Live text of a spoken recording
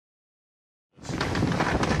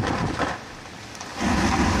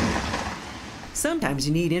Sometimes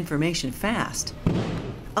you need information fast.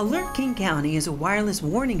 Alert King County is a wireless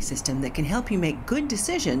warning system that can help you make good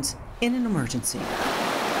decisions in an emergency.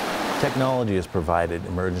 Technology has provided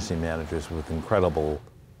emergency managers with incredible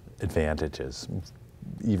advantages,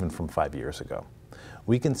 even from 5 years ago.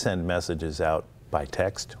 We can send messages out by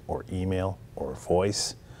text or email or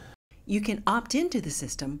voice. You can opt into the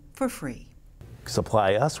system for free.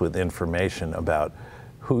 Supply us with information about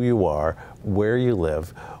who you are, where you live,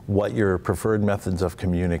 what your preferred methods of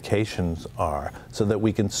communications are, so that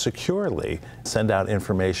we can securely send out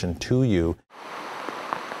information to you.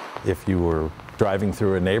 If you were driving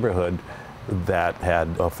through a neighborhood that had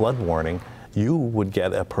a flood warning, you would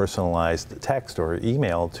get a personalized text or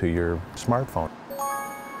email to your smartphone.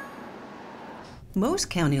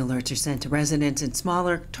 Most county alerts are sent to residents in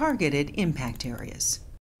smaller, targeted impact areas.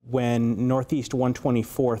 When Northeast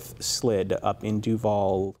 124th slid up in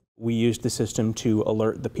Duval, we used the system to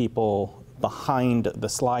alert the people behind the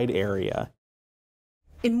slide area.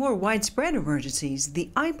 In more widespread emergencies, the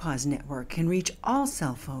iPause network can reach all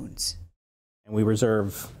cell phones. And we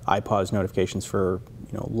reserve iPause notifications for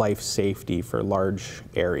life safety for large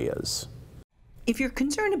areas. If you're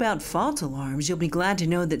concerned about false alarms, you'll be glad to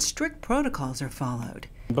know that strict protocols are followed.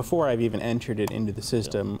 Before I've even entered it into the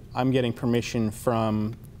system, I'm getting permission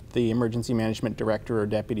from the emergency management director or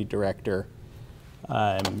deputy director,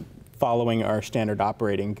 following our standard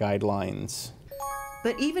operating guidelines.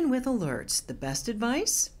 But even with alerts, the best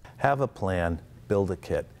advice? Have a plan, build a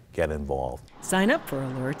kit, get involved. Sign up for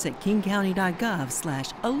alerts at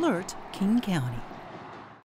kingcounty.gov/alertKingCounty.